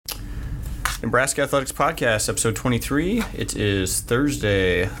Nebraska Athletics Podcast, episode 23. It is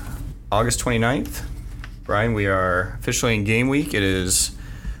Thursday, August 29th. Brian, we are officially in game week. It is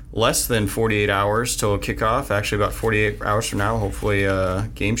less than 48 hours till kickoff. Actually, about 48 hours from now. Hopefully,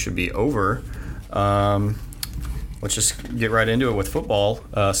 game should be over. Let's just get right into it with football.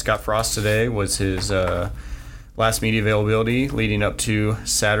 Scott Frost today was his last media availability leading up to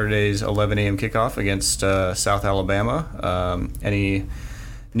Saturday's 11 a.m. kickoff against South Alabama. Any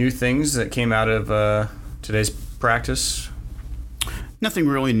new things that came out of today's practice? Nothing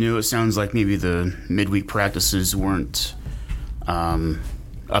really new. It sounds like maybe the midweek practices weren't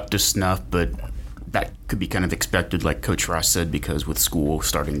up to snuff, but that could be kind of expected, like Coach Frost said, because with school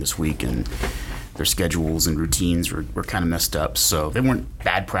starting this week and their schedules and routines were kind of messed up. So they weren't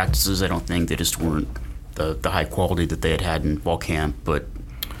bad practices, I don't think. They just weren't the high quality that they had in fall camp. But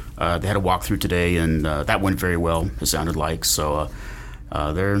they had a walkthrough today, and that went very well, it sounded like. So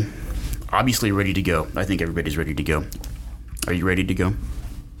they're obviously ready to go. I think everybody's ready to go. Are you ready to go?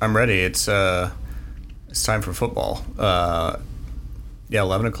 I'm ready. It's time for football.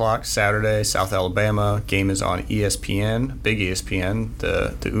 11 o'clock Saturday, South Alabama. Game is on ESPN, big ESPN,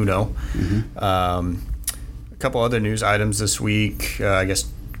 the Uno. Mm-hmm. A couple other news items this week. I guess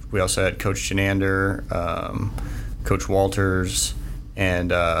we also had Coach Chenander, Coach Walters,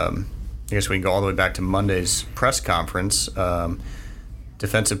 and I guess we can go all the way back to Monday's press conference.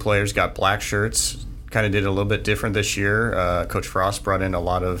 Defensive players got black shirts. Kind of did it a little bit different this year. Coach Frost brought in a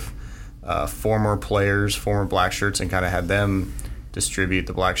lot of former players, former black shirts, and kind of had them distribute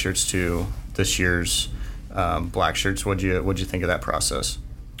the black shirts to this year's black shirts. What'd you think of that process?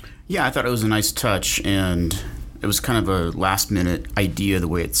 Yeah, I thought it was a nice touch, and it was kind of a last-minute idea, the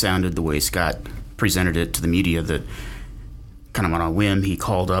way it sounded, the way Scott presented it to the media, that kind of on a whim he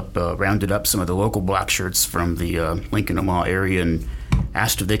called up, rounded up some of the local black shirts from the Lincoln Omaha area and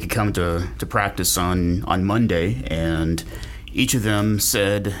asked if they could come to practice on Monday, and each of them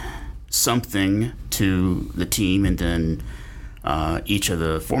said something to the team, and then each of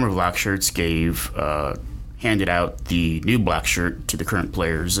the former black shirts handed out the new black shirt to the current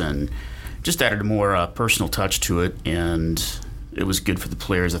players and just added a more personal touch to it. And it was good for the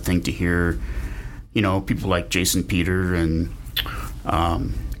players, I think, to hear, people like Jason Peter and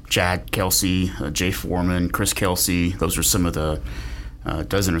Chad Kelsey, Jay Foreman, Chris Kelsey. Those are some of the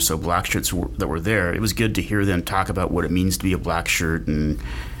dozen or so black shirts that were there. It was good to hear them talk about what it means to be a black shirt, and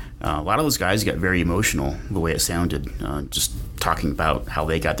a lot of those guys got very emotional the way it sounded, just talking about how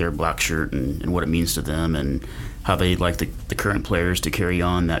they got their black shirt and what it means to them, and how they'd like the current players to carry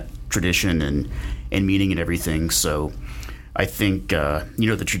on that tradition and meaning and everything. So I think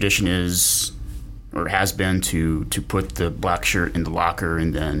the tradition is, or has been, to put the black shirt in the locker,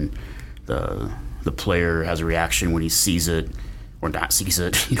 and then the player has a reaction when he sees it or not sees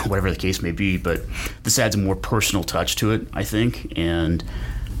it, whatever the case may be. But this adds a more personal touch to it, I think, and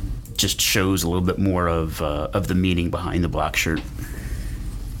just shows a little bit more of the meaning behind the black shirt.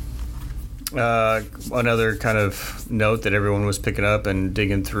 Another kind of note that everyone was picking up and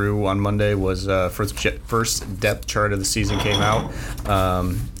digging through on Monday was first depth chart of the season came out.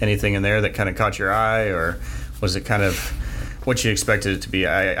 Anything in there that kind of caught your eye, or was it kind of what you expected it to be?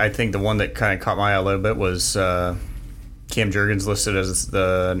 I think the one that kind of caught my eye a little bit was Cam Jurgens listed as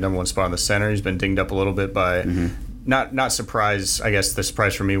the number one spot in the center. He's been dinged up a little bit by not surprised. I guess the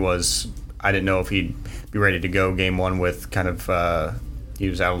surprise for me was I didn't know if he'd be ready to go game one with kind of he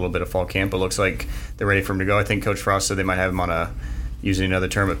was out a little bit of fall camp, but looks like they're ready for him to go. I think Coach Frost said they might have him on using another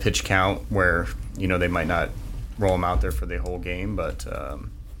term, a pitch count, where they might not roll him out there for the whole game, but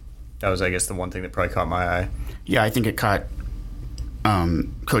that was, I guess, the one thing that probably caught my eye. Yeah, I think it caught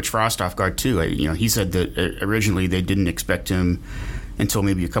Coach Frost off guard too. He said that originally they didn't expect him until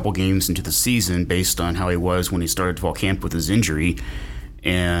maybe a couple games into the season, based on how he was when he started fall camp with his injury,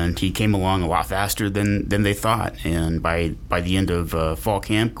 and he came along a lot faster than they thought. And by the end of fall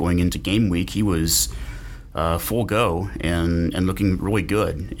camp, going into game week, he was full go and looking really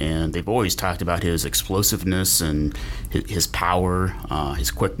good. And they've always talked about his explosiveness and his power,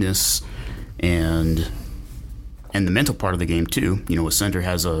 his quickness, and the mental part of the game too. A center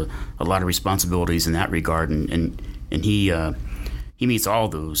has a lot of responsibilities in that regard, and he meets all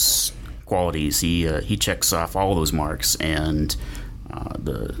those qualities. He checks off all those marks, and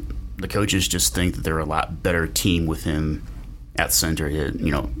the coaches just think that they're a lot better team with him at center.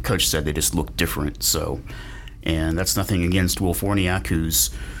 Coach said they just look different. So, and that's nothing against Will Forniak, who's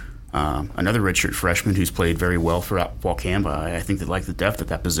another redshirt freshman who's played very well throughout fall camp. I think they like the depth at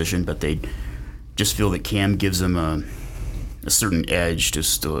that position, but they just feel that Cam gives them a certain edge,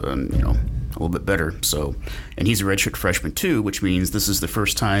 just a little bit better. So, and he's a redshirt freshman too, which means this is the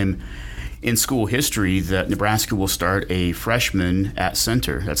first time in school history that Nebraska will start a freshman at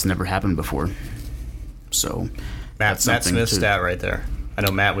center. That's never happened before. So, Matt Smith's stat right there. I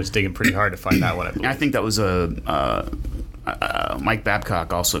know Matt was digging pretty hard to find that one. I think that was Mike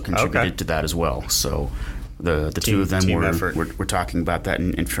Babcock also contributed to that as well. So the two of them were talking about that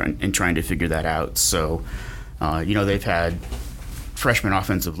and trying to figure that out. So they've had freshman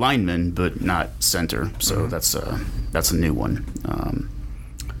offensive linemen, but not center. So that's a new one.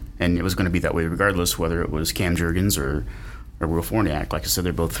 And it was going to be that way regardless, whether it was Cam Jurgens or Will Forniak. Like I said,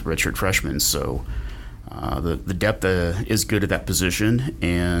 they're both redshirt freshmen. So the depth is good at that position,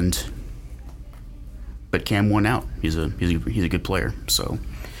 but Cam won out. He's a good player. So,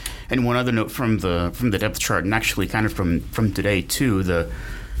 and one other note from the depth chart, and actually kind of from today too, the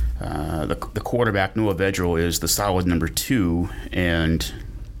quarterback Noah Vedral is the solid number 2, and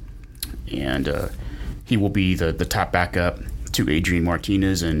he will be the top backup to Adrian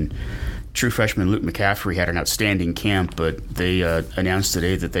Martinez. And true freshman Luke McCaffrey had an outstanding camp, but they announced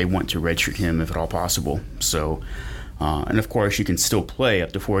today that they want to redshirt him if at all possible. So, and of course, you can still play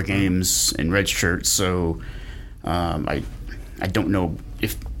up to 4 games in redshirt. So, I don't know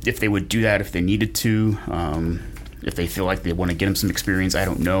if they would do that if they needed to. If they feel like they want to get him some experience, I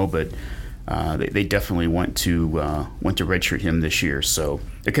don't know, but they definitely want to redshirt him this year. So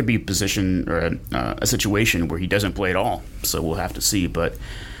there could be a position or a situation where he doesn't play at all. So we'll have to see, but.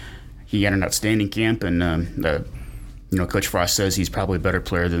 He had an outstanding camp, and Coach Frost says he's probably a better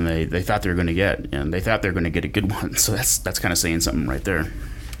player than they thought they were going to get, and they thought they were going to get a good one. So that's kind of saying something right there.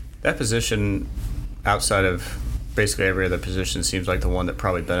 That position, outside of basically every other position, seems like the one that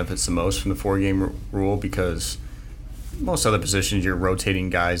probably benefits the most from the 4-game rule, because most other positions you're rotating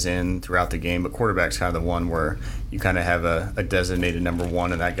guys in throughout the game, but quarterback's kind of the one where you kind of have a designated number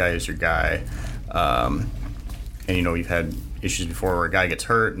 1, and that guy is your guy. And we've had issues before where a guy gets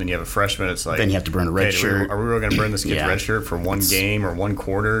hurt and then you have a freshman. It's like, then you have to burn a red shirt. Are we really going to burn this kid's red shirt for one game or one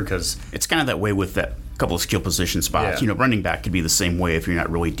quarter? Because it's kind of that way with that couple of skill position spots. Running back could be the same way if you're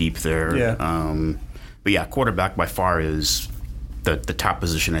not really deep there. But yeah, quarterback by far is the top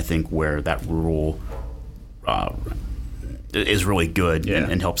position, I think, where that rule is really good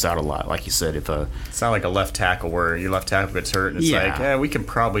and helps out a lot. Like you said, it's not like a left tackle where your left tackle gets hurt and it's we can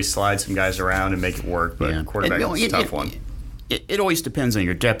probably slide some guys around and make it work, but quarterback is a tough one. It always depends on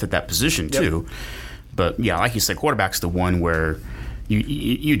your depth at that position too. But yeah, like you said, quarterback's the one where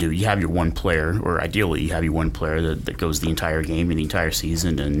you have your one player, or ideally you have your one player that goes the entire game and the entire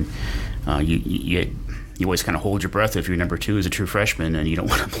season, and you always kind of hold your breath if your number 2 is a true freshman and you don't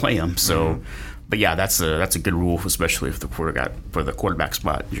want to play him. So, but yeah, that's a good rule, especially for the quarterback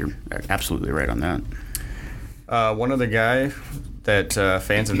spot. You're absolutely right on that. One other guy that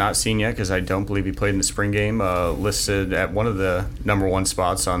fans have not seen yet, because I don't believe he played in the spring game, listed at one of the number 1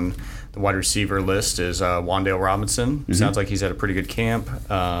 spots on the wide receiver list is Wan'Dale Robinson. Sounds like he's had a pretty good camp.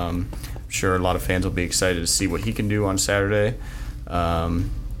 I'm sure a lot of fans will be excited to see what he can do on Saturday.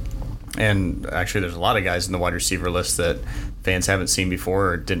 And actually, there's a lot of guys in the wide receiver list that fans haven't seen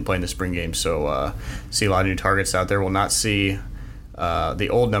before or didn't play in the spring game. So see a lot of new targets out there. We'll not see the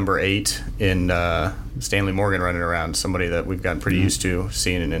old number 8 in Stanley Morgan running around, somebody that we've gotten pretty used to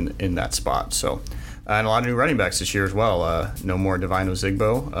seeing in that spot. So, and a lot of new running backs this year as well. No more Divine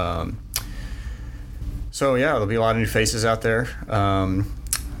Ozigbo. So yeah, there'll be a lot of new faces out there.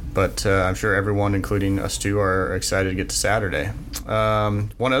 But I'm sure everyone, including us two, are excited to get to Saturday.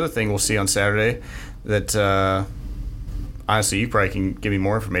 One other thing we'll see on Saturday that honestly you probably can give me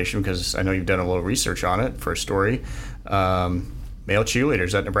more information, because I know you've done a little research on it for a story. Male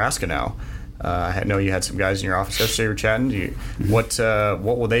cheerleaders at Nebraska now. I know you had some guys in your office yesterday were chatting. What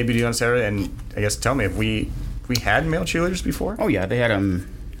will they be doing on Saturday? And I guess tell me, have we had male cheerleaders before? Oh yeah, they had them.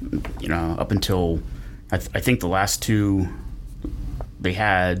 Up until I think the last 2 they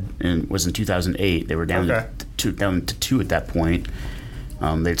had was in 2008. They were down to 2 at that point.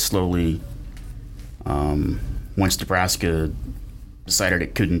 They'd slowly, once Nebraska decided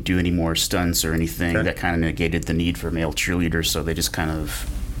it couldn't do any more stunts or anything, that kind of negated the need for male cheerleaders, so they just kind of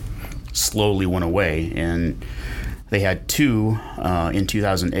slowly went away. And they had 2 in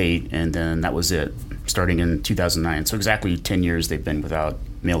 2008, and then that was it, starting in 2009. So exactly 10 years they've been without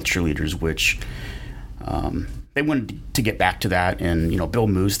male cheerleaders, which they wanted to get back to that. And Bill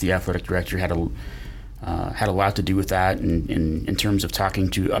Moose, the athletic director, had a lot to do with that in terms of talking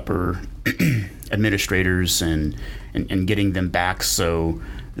to upper administrators and getting them back so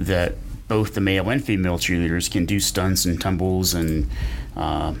that both the male and female cheerleaders can do stunts and tumbles and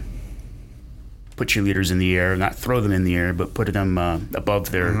put cheerleaders in the air, not throw them in the air, but put them above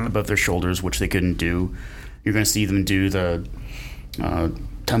their shoulders, which they couldn't do. You're going to see them do the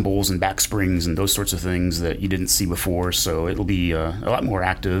tumbles and back springs and those sorts of things that you didn't see before. So it'll be a lot more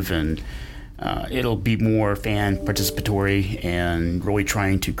active, and it'll be more fan participatory and really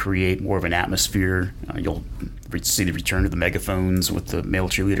trying to create more of an atmosphere. You'll see the return of the megaphones with the male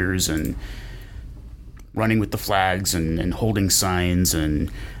cheerleaders and running with the flags and holding signs,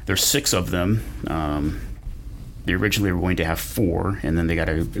 and there's 6 of them. They originally were going to have 4, and then they got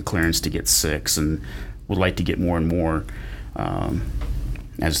a clearance to get 6, and would like to get more and more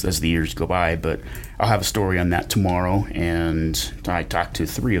as the years go by. But I'll have a story on that tomorrow, and I talked to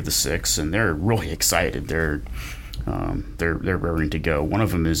 3 of the 6, and they're really excited. They're raring to go. One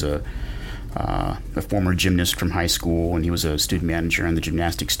of them is a former gymnast from high school, and he was a student manager on the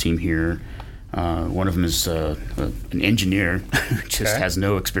gymnastics team here. One of them is an engineer, just has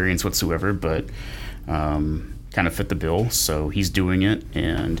no experience whatsoever, but kind of fit the bill, so he's doing it.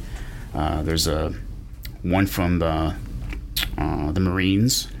 And there's one from the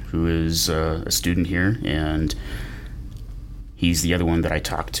Marines who is a student here, and he's the other one that I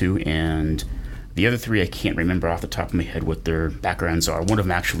talked to. And the other 3, I can't remember off the top of my head what their backgrounds are. One of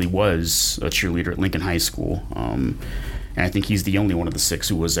them actually was a cheerleader at Lincoln High School. And I think he's the only one of the 6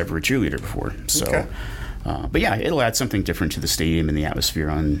 who was ever a cheerleader before. So, okay. But yeah, it'll add something different to the stadium and the atmosphere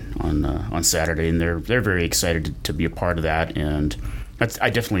on Saturday, and they're very excited to be a part of that. And I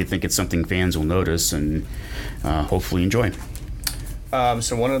definitely think it's something fans will notice and hopefully enjoy.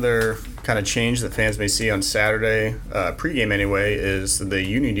 So one other kind of change that fans may see on Saturday, pregame anyway, is the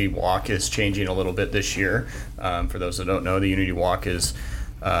Unity Walk is changing a little bit this year. For those that don't know, the Unity Walk is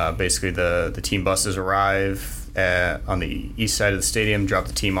basically the team buses arrive on the east side of the stadium, drop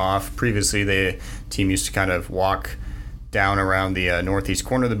the team off. Previously, the team used to kind of walk down around the northeast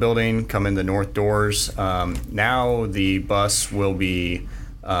corner of the building, come in the north doors. Now the bus will be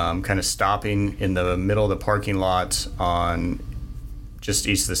kind of stopping in the middle of the parking lot on just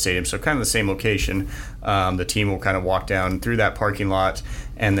east of the stadium, so kind of the same location. The team will kind of walk down through that parking lot,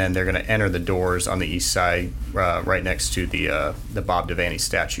 and then they're going to enter the doors on the east side, right next to the Bob Devaney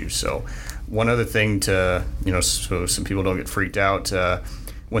statue. So one other thing to, so some people don't get freaked out,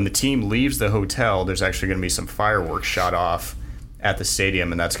 when the team leaves the hotel, there's actually going to be some fireworks shot off at the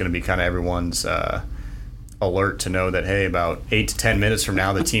stadium, and that's going to be kind of everyone's alert to know that, hey, about 8 to 10 minutes from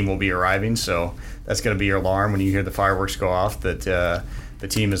now, the team will be arriving. So that's going to be your alarm when you hear the fireworks go off that the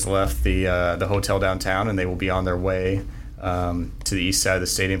team has left the hotel downtown, and they will be on their way to the east side of the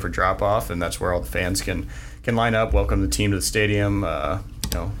stadium for drop-off, and that's where all the fans can line up, welcome the team to the stadium,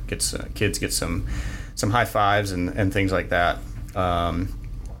 kids get some high fives and things like that.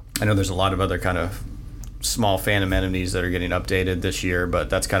 I know there's a lot of other kind of small fan amenities that are getting updated this year, but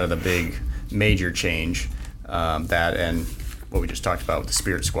that's kind of the big major change, that and what we just talked about with the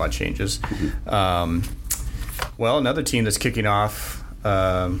Spirit Squad changes. Well, another team that's kicking off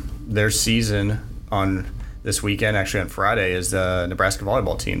their season on this weekend, actually on Friday, is the Nebraska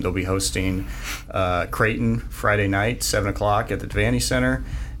volleyball team. They'll be hosting Creighton Friday night, 7 o'clock at the Devaney Center,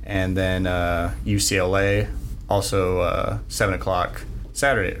 and then UCLA also 7 o'clock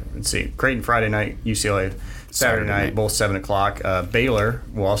Saturday. Let's see, Creighton Friday night, UCLA Saturday night, both 7 o'clock. Baylor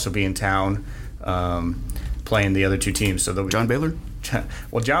will also be in town playing the other 2 teams. So John Baylor?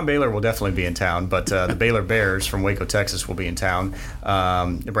 Well, John Baylor will definitely be in town, but the Baylor Bears from Waco, Texas will be in town.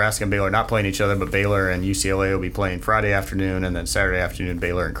 Nebraska and Baylor not playing each other, but Baylor and UCLA will be playing Friday afternoon, and then Saturday afternoon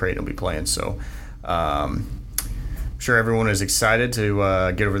Baylor and Creighton will be playing. So I'm sure everyone is excited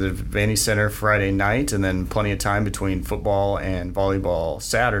to get over to the Devaney Center Friday night, and then plenty of time between football and volleyball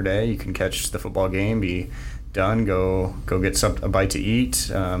Saturday. You can catch the football game, be done, go get a bite to eat,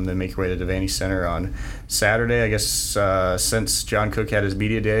 then make your way to Devaney Center on Saturday. I guess since John Cook had his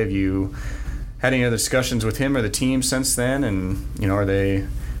media day, have you had any other discussions with him or the team since then? And are they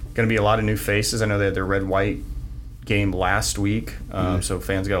going to be a lot of new faces? I know they had their red-white game last week, so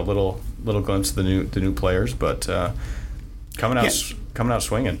fans got a little glimpse of the new players, but coming out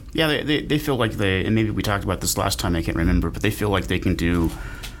swinging. Yeah, they feel like and maybe we talked about this last time, I can't remember, but they feel like they can do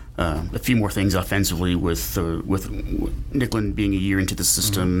a few more things offensively with Nicklin being a year into the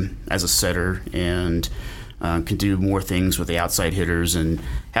system as a setter, and can do more things with the outside hitters and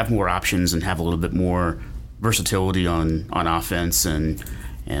have more options and have a little bit more versatility on offense, and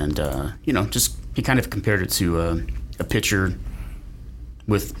just he kind of compared it to a pitcher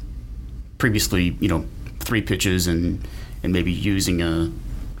with previously 3 pitches and maybe using a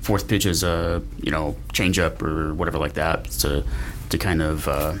 4th pitch as a changeup or whatever like that to kind of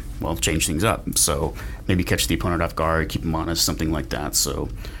change things up. So maybe catch the opponent off guard, keep them honest, something like that. So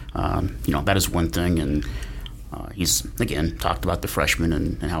That is one thing. And he's, again, talked about the freshmen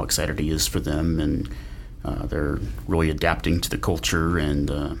and how excited he is for them. And they're really adapting to the culture and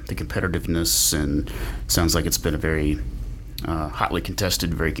the competitiveness. And sounds like it's been a very hotly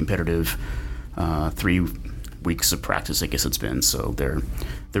contested, very competitive 3 weeks of practice, I guess it's been. So they're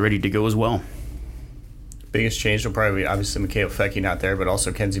ready to go as well. Biggest change will probably be obviously Mikhail Fecke not there, but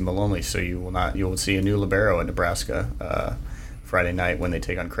also Kenzie Maloney. So you will see a new libero in Nebraska Friday night when they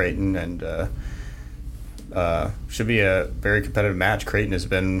take on Creighton, and should be a very competitive match. Creighton has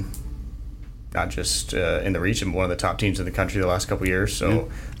been not just in the region, but one of the top teams in the country the last couple of years.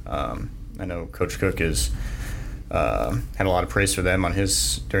 So I know Coach Cook has had a lot of praise for them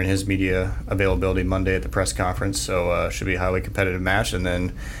during his media availability Monday at the press conference. So should be a highly competitive match, and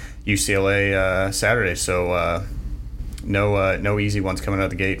then UCLA Saturday. So no easy ones coming out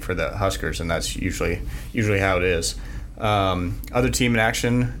of the gate for the Huskers, and that's usually how it is. Other team in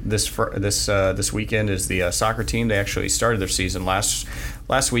action this weekend is the soccer team. They actually started their season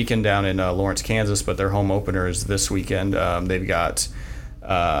last weekend down in Lawrence, Kansas, but their home opener is this weekend. They've got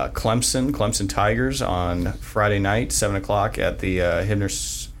Clemson Tigers on Friday night, 7:00 at the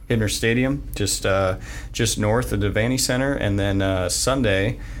Hibner Stadium, just north of the Devaney Center, and then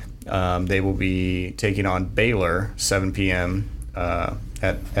Sunday they will be taking on Baylor 7 p.m. At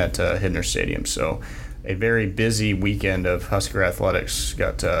Hibner Stadium. So a very busy weekend of Husker athletics.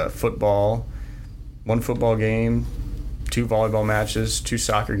 Got football, one football game, 2 volleyball matches, 2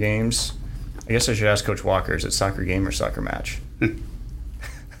 soccer games. I guess I should ask Coach Walker, is it soccer game or soccer match? You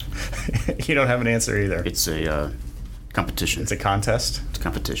don't have an answer either. It's a competition. It's a contest? It's a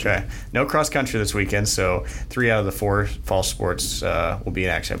competition. Okay. No cross country this weekend, so 3 out of the 4 fall sports will be in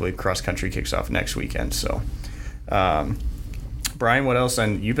action. I believe cross country kicks off next weekend. So, Brian, what else?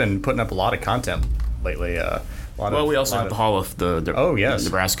 And you've been putting up a lot of content lately. We also have the Hall of the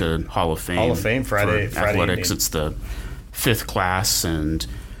Nebraska Hall of Fame. Hall of Fame Friday athletics. Evening. It's the 5th class, and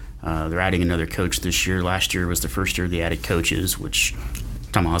they're adding another coach this year. Last year was the first year they added coaches, which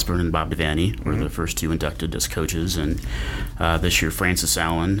Tom Osborne and Bob Devaney were the first 2 inducted as coaches, and this year Francis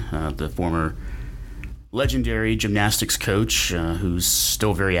Allen, the former legendary gymnastics coach, who's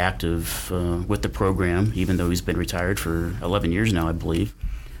still very active with the program, even though he's been retired for 11 years now, I believe.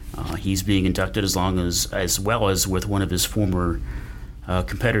 He's being inducted as well as with one of his former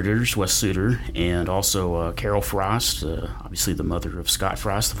competitors, Wes Suter, and also Carol Frost, obviously the mother of Scott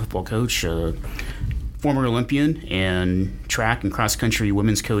Frost, the football coach, former Olympian and track and cross-country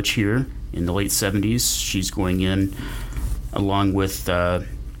women's coach here in the late 70s. She's going in along with Ed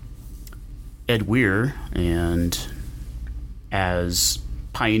Weir, and as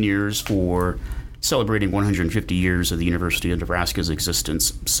pioneers for celebrating 150 years of the University of Nebraska's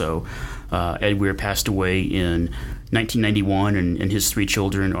existence. So Ed Weir passed away in 1991, and his 3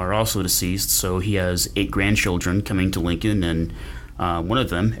 children are also deceased. So he has 8 grandchildren coming to Lincoln, and one of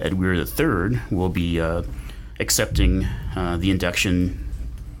them, Ed Weir III, will be accepting the induction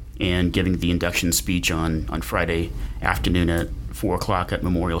and giving the induction speech on Friday afternoon at 4 o'clock at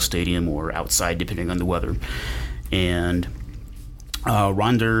Memorial Stadium or outside, depending on the weather. And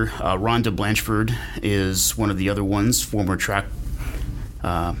Rhonda Blanchford is one of the other ones, former track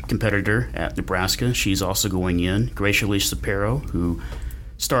competitor at Nebraska. She's also going in. Gracia Lee Sapero, who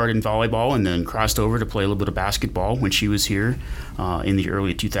started in volleyball and then crossed over to play a little bit of basketball when she was here in the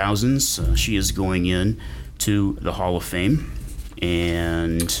early 2000s. She is going in to the Hall of Fame.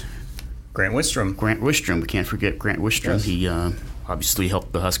 And Grant Wistrom. We can't forget Grant Wistrom. Yes. He obviously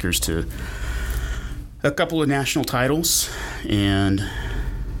helped the Huskers to a couple of national titles, and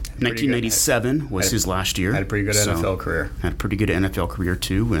 1997 was his last year. Had a pretty good NFL career. Had a pretty good NFL career,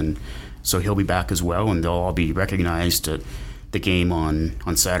 too, and so he'll be back as well, and they'll all be recognized at the game on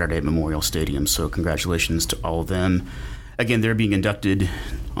Saturday at Memorial Stadium. So congratulations to all of them. Again, they're being inducted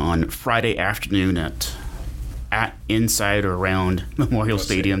on Friday afternoon at inside or around Memorial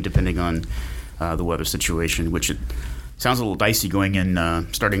Stadium, depending on the weather situation, which it sounds a little dicey going in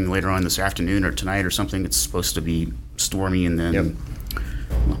starting later on this afternoon or tonight or something. It's supposed to be stormy, and then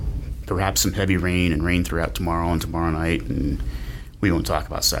perhaps some heavy rain and rain throughout tomorrow and tomorrow night, and we won't talk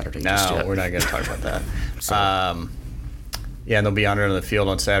about Saturday just yet. No, we're not going to talk about that. And they'll be on the field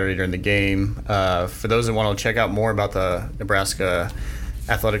on Saturday during the game. For those that want to check out more about the Nebraska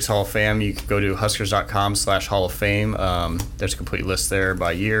Athletics Hall of Fame, you can go to huskers.com/Hall of Fame. There's a complete list there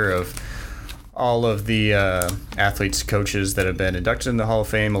by year of all of the athletes, coaches that have been inducted in the Hall of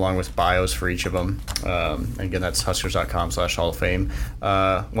Fame, along with bios for each of them. And again, that's huskers.com/Hall of Fame.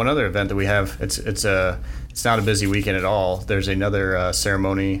 One other event that we have, it's not a busy weekend at all. There's another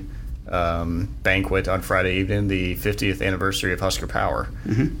ceremony banquet on Friday evening, the 50th anniversary of Husker Power.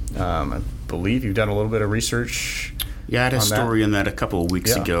 I believe you've done a little bit of research. Yeah, I had a story on that a couple of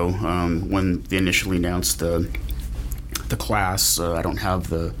weeks Yeah. ago when they initially announced the class. I don't have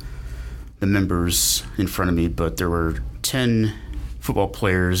the members in front of me, but there were 10 football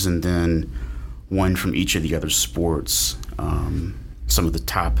players and then one from each of the other sports. Some of the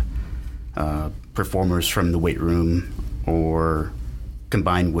top performers from the weight room, or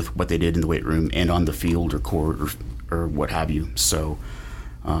combined with what they did in the weight room and on the field or court or what have you. So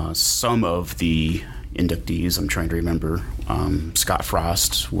some of the inductees, I'm trying to remember, Scott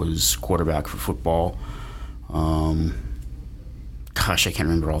Frost was quarterback for football. Gosh, I can't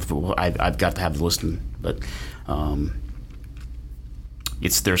remember all the football. I've got to have the list, but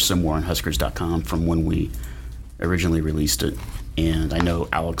it's there somewhere on Huskers.com from when we originally released it. And I know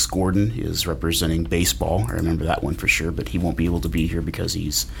Alex Gordon is representing baseball. I remember that one for sure, but he won't be able to be here because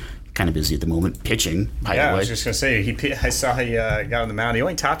he's kind of busy at the moment pitching, by the way. I was just going to say, I saw he got on the mound. He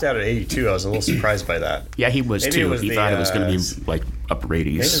only topped out at 82. I was a little surprised by that. Yeah, he was Maybe too. He thought it was going to be like upper 80s.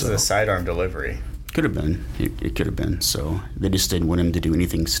 Maybe it was the sidearm delivery. Could have been. It could have been. So they just didn't want him to do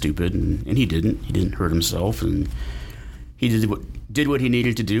anything stupid, and he didn't. He didn't hurt himself, and he did what he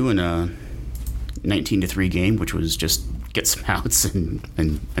needed to do in a 19-3 game, which was just get some outs and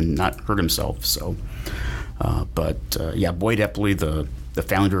not hurt himself. So, Boyd Epley, the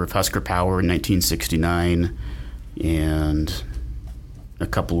founder of Husker Power in 1969, and a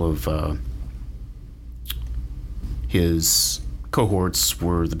couple of his cohorts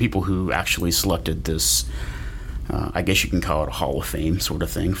were the people who actually selected this, I guess you can call it a Hall of Fame sort of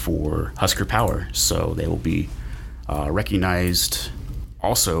thing for Husker Power. So they will be recognized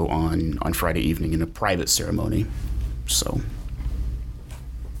also on Friday evening in a private ceremony. So,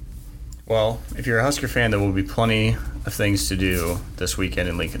 well, if you're a Husker fan, there will be plenty of things to do this weekend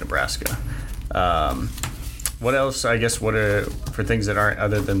in Lincoln, Nebraska. What else? I guess what are for things that aren't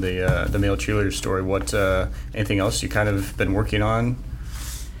other than the male cheerleader story? What anything else you kind of been working on?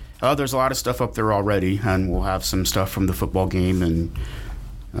 There's a lot of stuff up there already, and we'll have some stuff from the football game and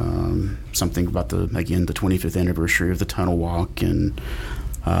something about the 25th anniversary of the tunnel walk, and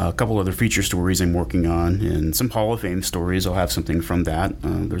a couple other feature stories I'm working on, and some Hall of Fame stories. I'll have something from that.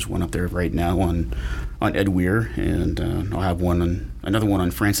 There's one up there right now on Ed Weir, and I'll have another one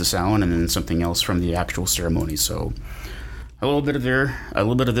on Francis Allen, and then something else from the actual ceremony. So a little bit of there, a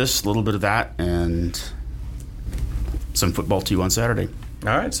little bit of this, a little bit of that, and some football too on Saturday.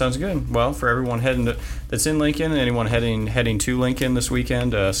 All right, sounds good. Well, for everyone that's in Lincoln and anyone heading to Lincoln this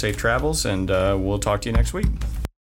weekend, safe travels, and we'll talk to you next week.